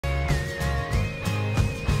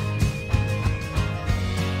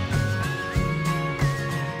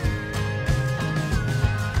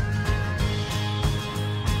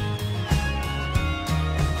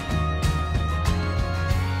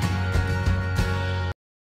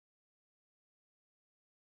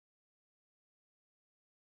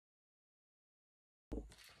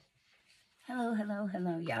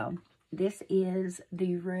Hello, y'all. This is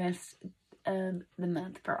the rest of the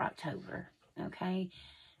month for October, okay?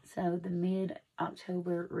 So the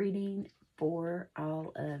mid-October reading for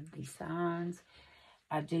all of the signs.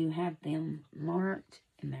 I do have them marked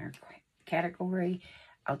in their category.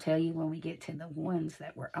 I'll tell you when we get to the ones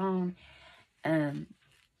that we're on.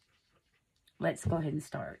 Let's go ahead and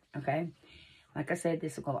start, okay? Like I said,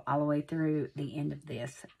 this will go all the way through the end of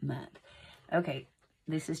this month. Okay,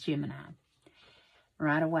 this is Gemini.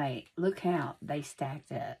 Right away, look how they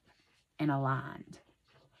stacked up and aligned.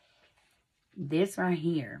 This right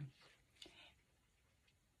here,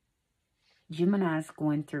 Gemini's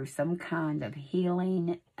going through some kind of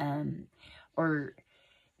healing, or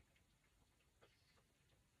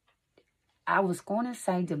I was going to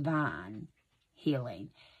say divine healing.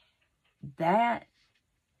 That,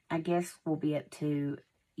 I guess, will be up to,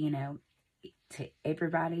 to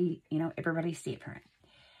everybody. Everybody's different.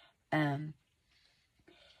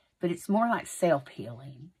 But it's more like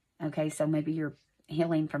self-healing, okay? So maybe you're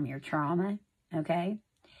healing from your trauma, okay?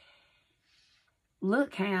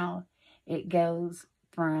 Look how it goes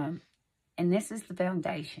from, and this is the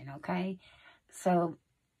foundation, okay? So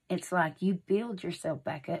it's like you build yourself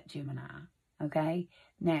back up, Gemini, okay?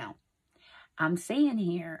 Now, I'm seeing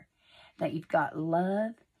here that you've got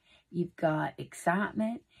love, you've got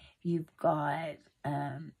excitement, you've got,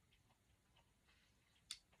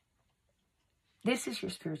 this is your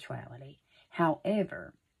spirituality.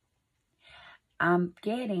 However, I'm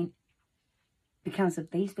getting, because of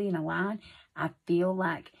these being aligned, I feel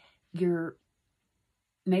like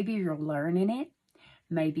maybe you're learning it.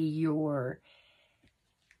 Maybe you're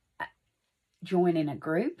joining a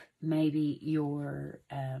group. Maybe you're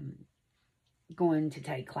going to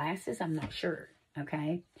take classes. I'm not sure,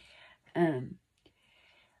 okay?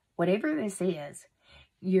 Whatever this is,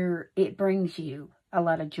 it brings you a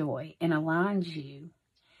lot of joy and aligns you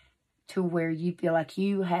to where you feel like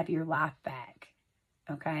you have your life back,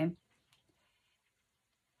 okay?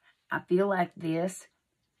 I feel like this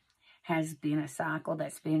has been a cycle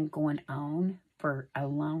that's been going on for a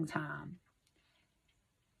long time.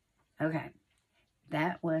 Okay,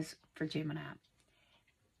 that was for Gemini.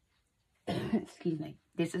 Excuse me.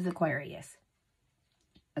 This is Aquarius.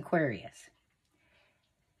 Aquarius.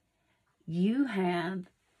 You have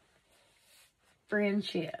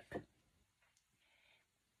friendship,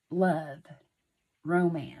 love,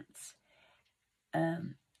 romance.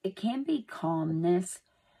 It can be calmness,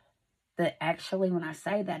 but actually when I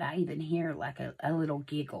say that, I even hear like a little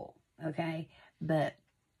giggle, okay? But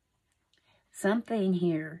something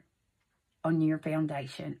here on your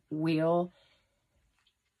foundation will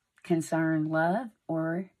concern love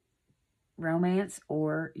or romance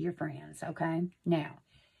or your friends, okay? Now,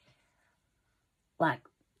 like,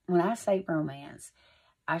 when I say romance,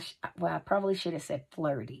 I probably should have said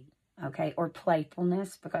flirty, okay? Or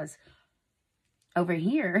playfulness, because over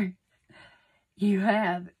here, you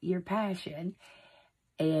have your passion,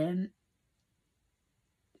 and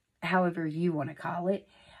however you want to call it,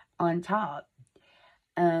 on top.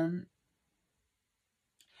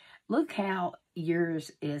 Look how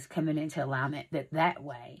yours is coming into alignment that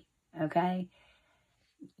way, okay?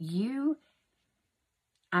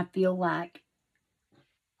 I feel like,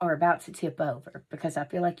 are about to tip over, because I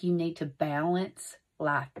feel like you need to balance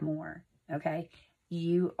life more, okay?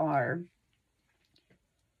 You are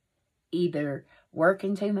either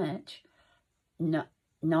working too much, not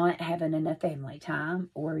having enough family time,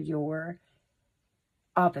 or you're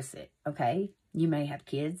opposite, okay? You may have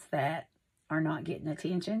kids that are not getting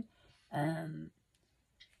attention. I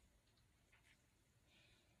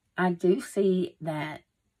do see that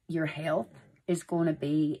your health is going to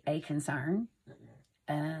be a concern.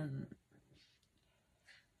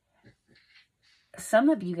 Some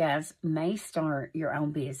of you guys may start your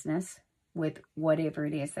own business with whatever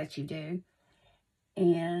it is that you do,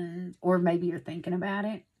 or maybe you're thinking about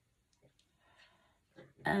it.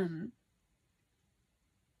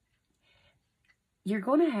 You're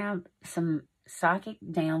going to have some psychic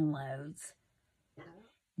downloads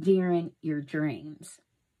during your dreams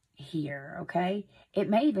here, okay? It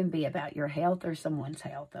may even be about your health or someone's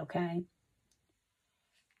health, okay?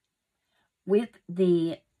 With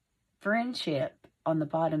the friendship on the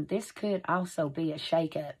bottom, this could also be a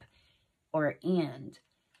shakeup or end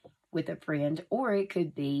with a friend, or it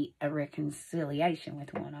could be a reconciliation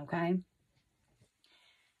with one, okay?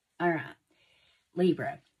 All right,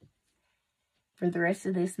 Libra. For the rest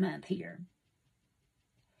of this month here,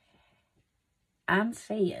 I'm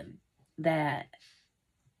seeing that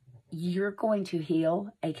you're going to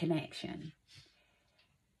heal a connection,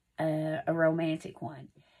 a romantic one.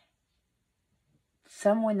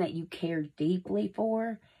 someone that you care deeply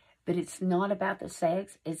for, but it's not about the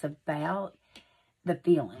sex. It's about the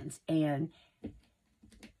feelings. And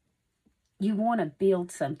you want to build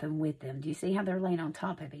something with them. Do you see how they're laying on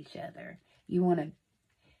top of each other? You want to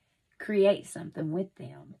create something with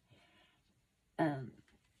them.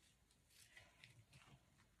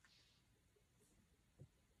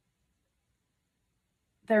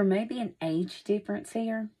 There may be an age difference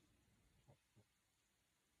here.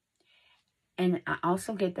 And I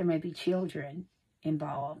also get there may be children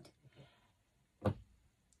involved.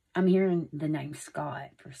 I'm hearing the name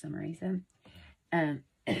Scott for some reason.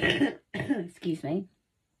 Excuse me.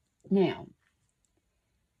 Now,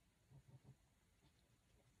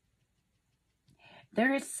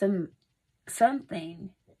 there is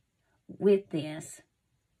something with this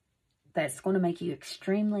that's going to make you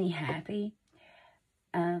extremely happy.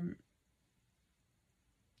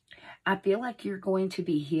 I feel like you're going to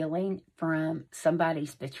be healing from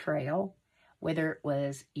somebody's betrayal, whether it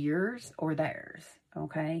was yours or theirs,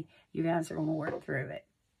 okay? You guys are going to work through it.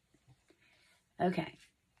 Okay.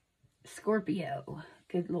 Scorpio.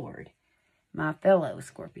 Good Lord. My fellow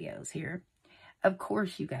Scorpios here. Of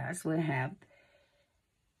course, you guys would have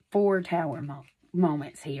 4 tower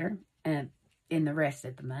moments here in the rest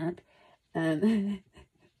of the month.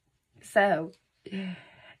 So,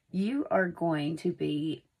 you are going to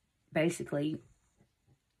be basically,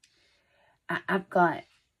 I've got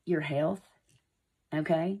your health,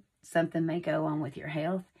 okay? Something may go on with your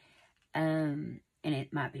health, and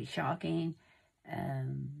it might be shocking.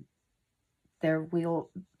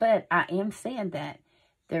 But I am saying that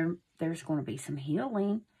there's going to be some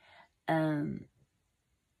healing. I'm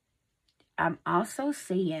also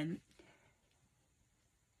seeing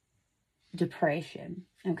depression,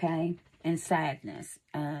 okay, and sadness.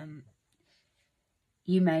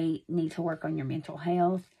 You may need to work on your mental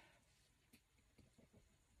health.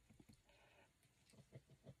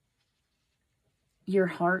 Your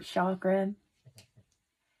heart chakra.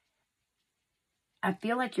 I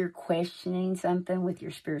feel like you're questioning something with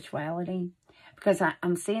your spirituality. Because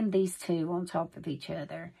I'm seeing these two on top of each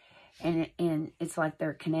other. And it's like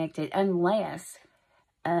they're connected. Unless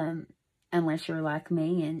you're like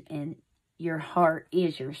me and your heart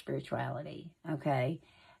is your spirituality. Okay?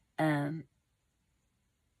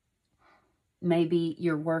 Maybe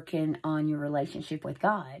you're working on your relationship with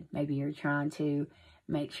God. Maybe you're trying to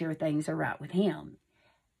make sure things are right with Him.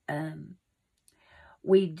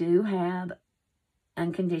 We do have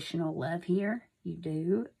unconditional love here. You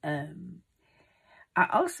do. I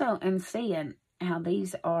also am seeing how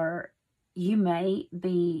these are, you may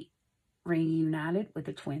be reunited with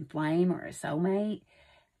a twin flame or a soulmate.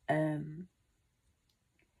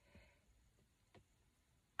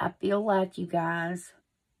 I feel like you guys,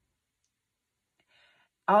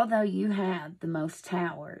 although you have the most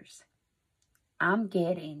towers, I'm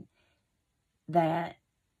getting that,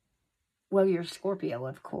 well, you're Scorpio,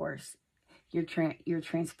 of course. You're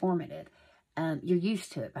transformative. You're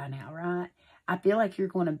used to it by now, right? I feel like you're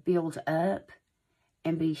going to build up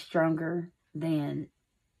and be stronger than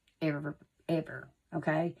ever,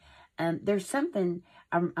 okay? There's something,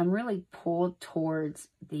 I'm really pulled towards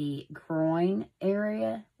the groin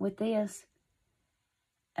area with this.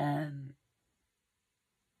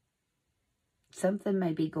 Something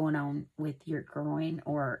may be going on with your groin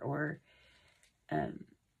or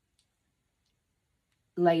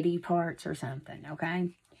lady parts or something, okay?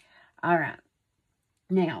 All right.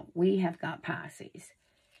 Now, we have got Pisces.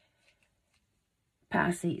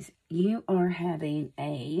 Pisces, you are having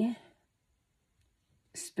a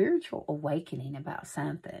spiritual awakening about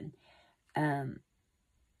something.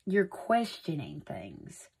 You're questioning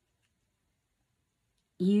things.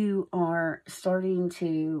 You are starting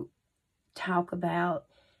to talk about,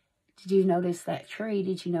 did you notice that tree?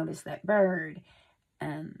 Did you notice that bird?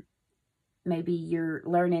 Maybe you're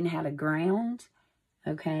learning how to ground,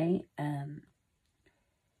 okay?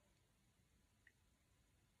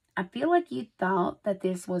 I feel like you thought that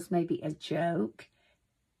this was maybe a joke,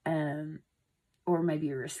 or maybe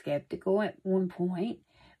you were skeptical at one point,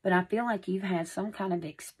 but I feel like you've had some kind of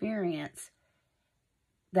experience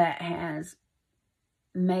that has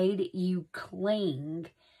made you cling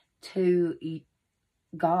to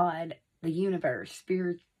God, the universe,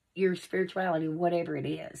 spirit, your spirituality, whatever it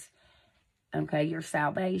is. Okay, your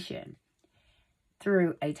salvation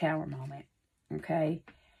through a tower moment. Okay.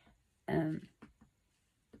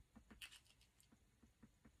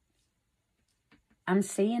 I'm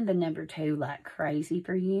seeing the number 2 like crazy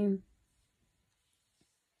for you.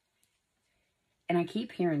 And I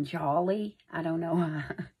keep hearing jolly. I don't know why.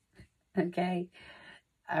 Okay.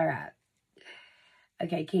 All right.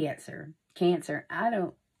 Okay, Cancer. Cancer, I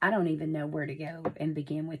don't even know where to go and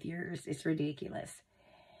begin with yours. It's ridiculous.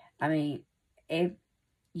 I mean, if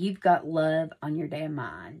you've got love on your damn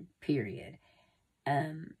mind, period.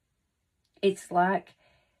 It's like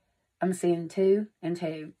I'm seeing 2 and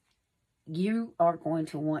 2. You are going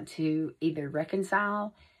to want to either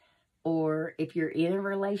reconcile, or if you're in a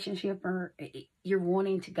relationship, or you're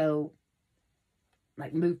wanting to go,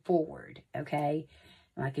 like, move forward, okay?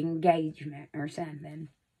 Like engagement or something.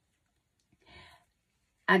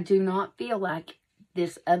 I do not feel like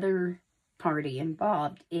this other party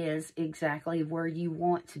involved is exactly where you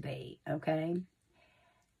want to be, okay?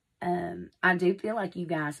 I do feel like you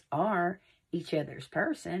guys are each other's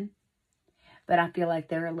person, but I feel like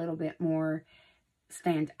they're a little bit more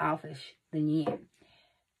standoffish than you.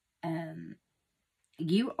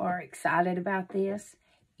 You are excited about this.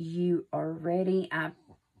 You are ready.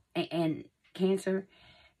 And Cancer,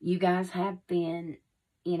 you guys have been,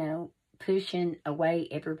 pushing away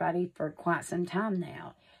everybody for quite some time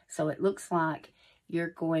now. So it looks like you're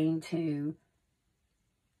going to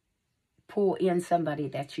pull in somebody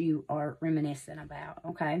that you are reminiscent about,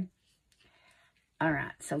 okay? All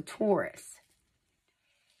right, so Taurus.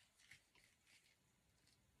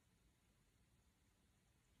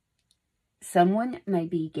 Someone may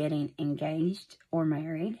be getting engaged or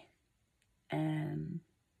married.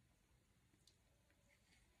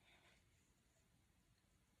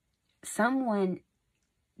 Someone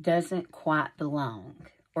doesn't quite belong,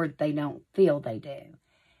 or they don't feel they do.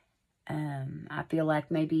 I feel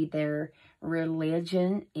like maybe their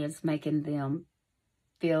religion is making them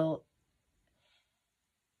feel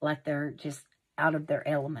like they're just out of their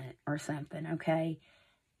element or something, okay?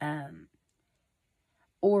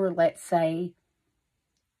 Or let's say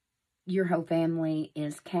your whole family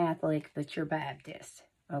is Catholic, but you're Baptist,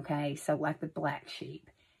 okay? So like the black sheep.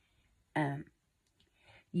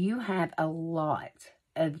 You have a lot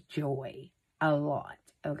of joy, a lot,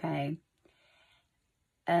 okay?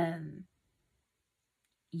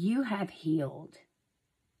 You have healed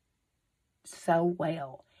so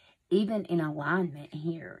well, even in alignment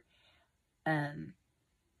here.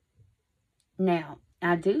 Now,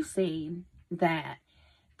 I do see that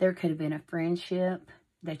there could have been a friendship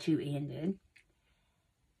that you ended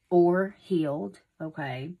or healed,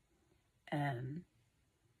 okay?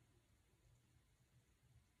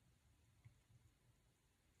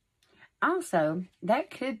 Also,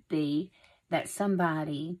 that could be that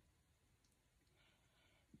somebody,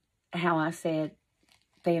 how I said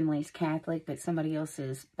family's Catholic, but somebody else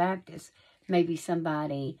is Baptist. Maybe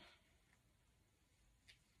somebody,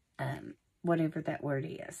 whatever that word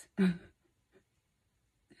is.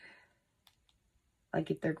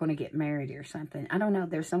 Like if they're going to get married or something. I don't know.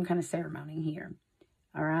 There's some kind of ceremony here.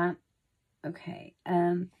 All right? Okay.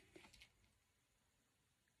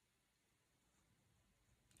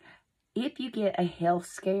 If you get a health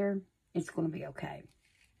scare, it's going to be okay.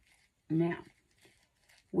 Now,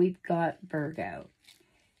 we've got Virgo.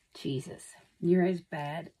 Jesus, you're as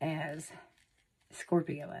bad as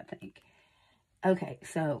Scorpio, I think. Okay,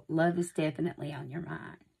 so love is definitely on your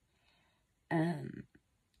mind.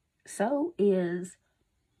 So is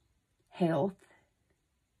health.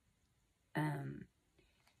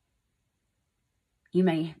 You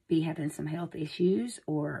may be having some health issues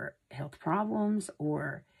or health problems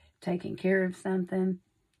or taking care of something.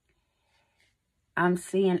 I'm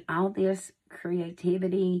seeing all this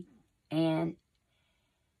creativity and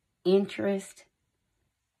interest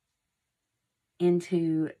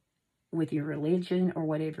into with your religion or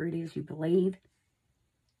whatever it is you believe.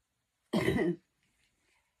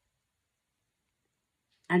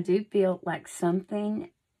 I do feel like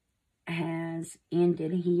something has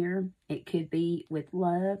ended here. It could be with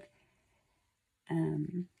love.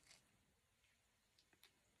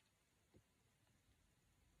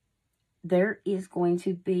 There is going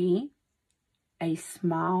to be a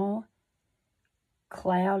small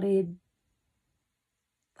clouded,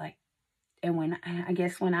 like, and when I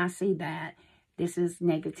guess when I see that, this is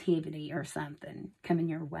negativity or something coming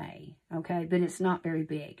your way, okay? But it's not very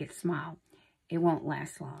big. It's small. It won't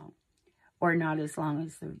last long, or not as long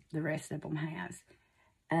as the rest of them has.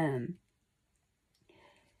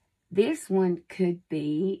 This one could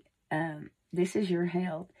be, this is your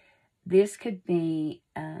health. This could be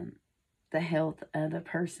the health of a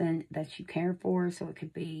person that you care for. So it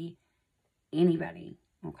could be anybody,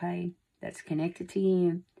 okay, that's connected to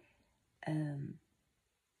you.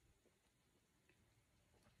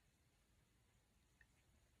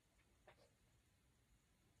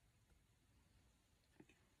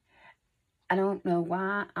 I don't know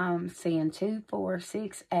why I'm seeing 2, 4,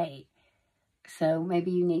 6, 8. So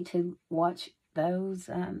maybe you need to watch those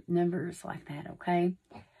numbers like that, okay?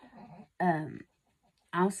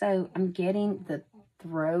 Also, I'm getting the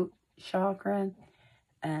throat chakra.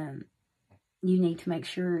 You need to make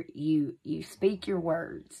sure you speak your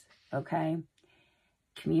words, okay?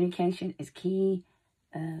 Communication is key.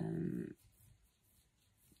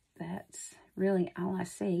 That's really all I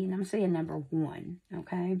see. And I'm seeing number 1,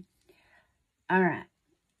 okay? All right.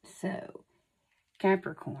 So,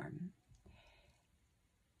 Capricorn.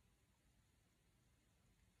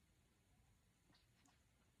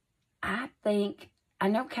 I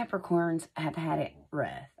know Capricorns have had it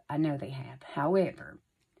rough. I know they have. However,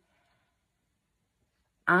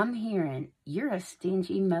 I'm hearing you're a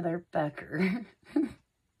stingy motherfucker.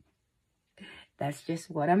 That's just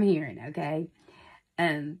what I'm hearing, okay?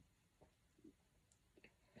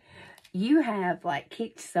 You have, like,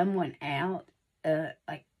 kicked someone out,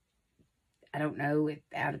 like, I don't know, if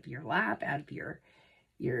out of your life, out of your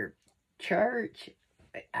church.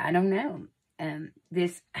 I don't know.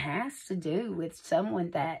 This has to do with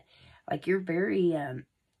someone that, like, you're very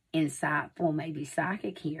insightful, maybe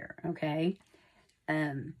psychic here, okay?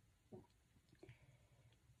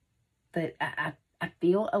 But I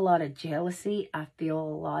feel a lot of jealousy. I feel a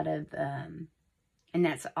lot of, and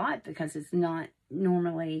that's odd because it's not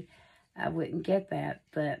normally, I wouldn't get that,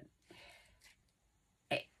 but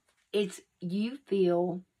it's, you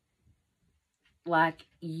feel like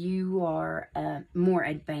you are more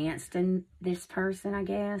advanced than this person, I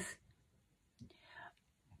guess.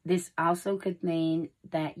 This also could mean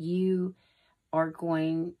that you are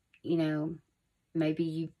going, you know, maybe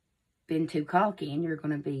you've been too cocky and you're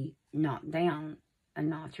going to be knocked down a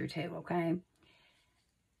notch or two, okay?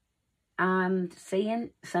 I'm seeing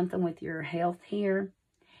something with your health here,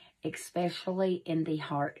 especially in the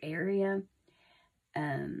heart area.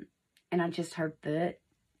 And I just heard foot,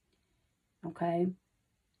 okay?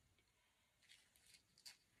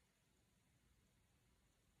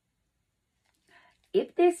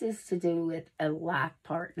 If this is to do with a life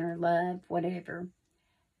partner, love, whatever,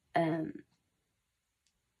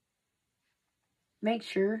 make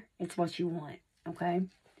sure it's what you want, okay?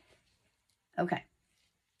 Okay.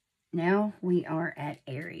 Now we are at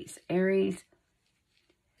Aries. Aries,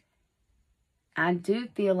 I do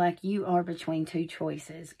feel like you are between 2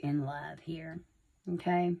 choices in love here,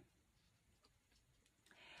 okay?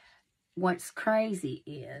 What's crazy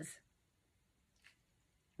is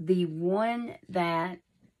the one that,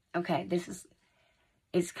 okay,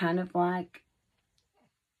 it's kind of like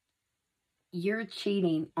you're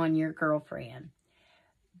cheating on your girlfriend,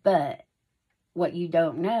 but what you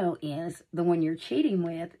don't know is the one you're cheating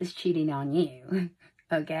with is cheating on you,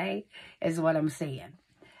 okay, is what I'm seeing.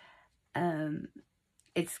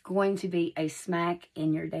 It's going to be a smack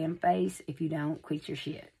in your damn face if you don't quit your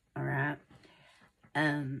shit, all right?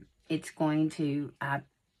 It's going to, I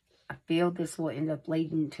feel this will end up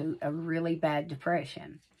leading to a really bad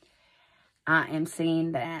depression. I am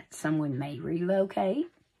seeing that someone may relocate.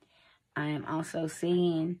 I am also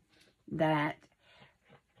seeing that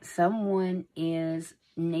someone is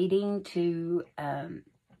needing to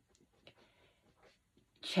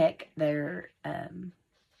check their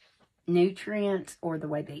nutrients or the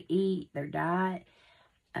way they eat, their diet.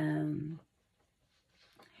 I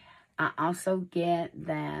also get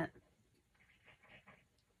that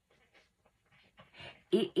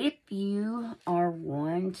if you are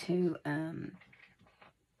one to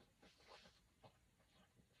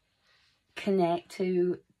connect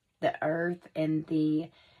to the earth and the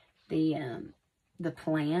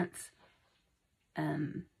plants,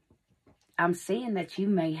 I'm seeing that you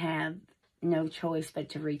may have no choice but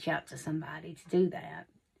to reach out to somebody to do that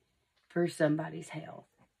for somebody's health.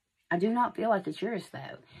 I do not feel like it's yours,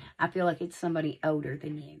 though. I feel like it's somebody older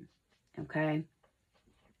than you, okay?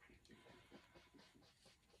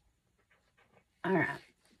 All right.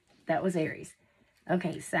 That was Aries.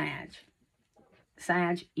 Okay, Sag.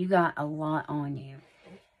 Sag, you got a lot on you.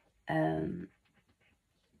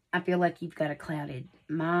 I feel like you've got a clouded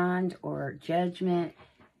mind or judgment.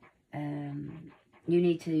 You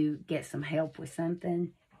need to get some help with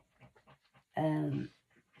something.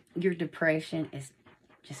 Your depression is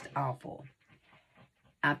just awful.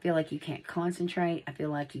 I feel like you can't concentrate. I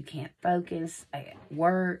feel like you can't focus at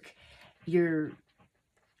work.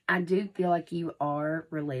 I do feel like you are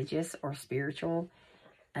religious or spiritual.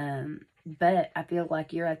 But I feel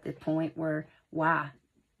like you're at the point where, why?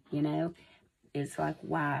 You know? It's like,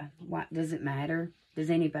 why? Why does it matter? Does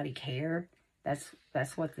anybody care? That's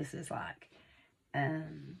what this is like.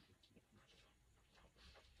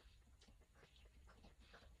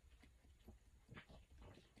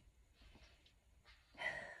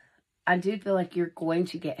 I do feel like you're going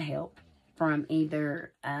to get help from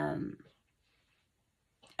either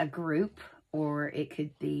a group, or it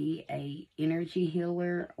could be a energy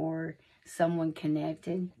healer or someone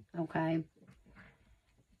connected, okay?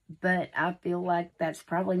 But I feel like that's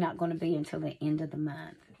probably not going to be until the end of the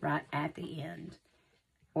month, right at the end,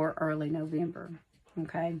 or early November,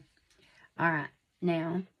 okay? All right,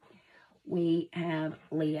 now we have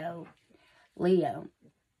Leo. Leo,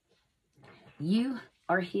 you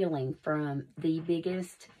are healing from the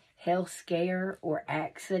biggest health scare or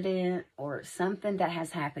accident or something that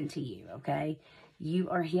has happened to you, okay? You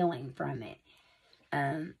are healing from it.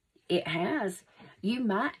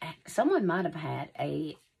 Someone might have had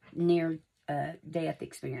a near death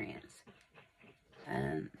experience.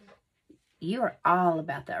 You are all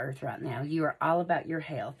about the earth right now. You are all about your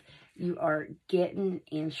health. You are getting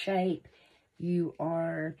in shape.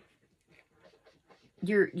 You're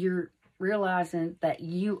realizing that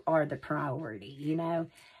you are the priority, you know.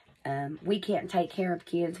 We can't take care of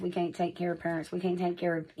kids. We can't take care of parents. We can't take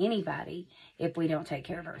care of anybody if we don't take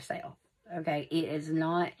care of ourselves. Okay? It is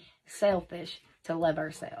not selfish to love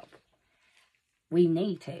ourselves. We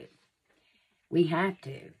need to. We have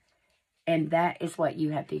to. And that is what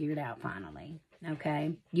you have figured out finally.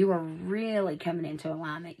 Okay? You are really coming into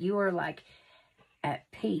alignment. You are like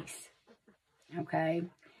at peace. Okay?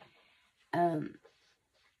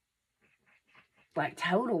 Like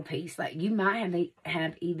total peace. Like you might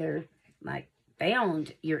have either like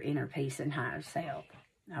found your inner peace and higher self.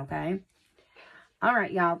 Okay? All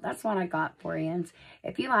right, y'all. That's what I got for you.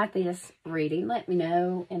 If you like this reading, let me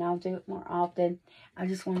know and I'll do it more often. I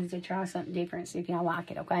just wanted to try something different, see if y'all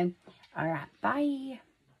like it, okay? All right. Bye.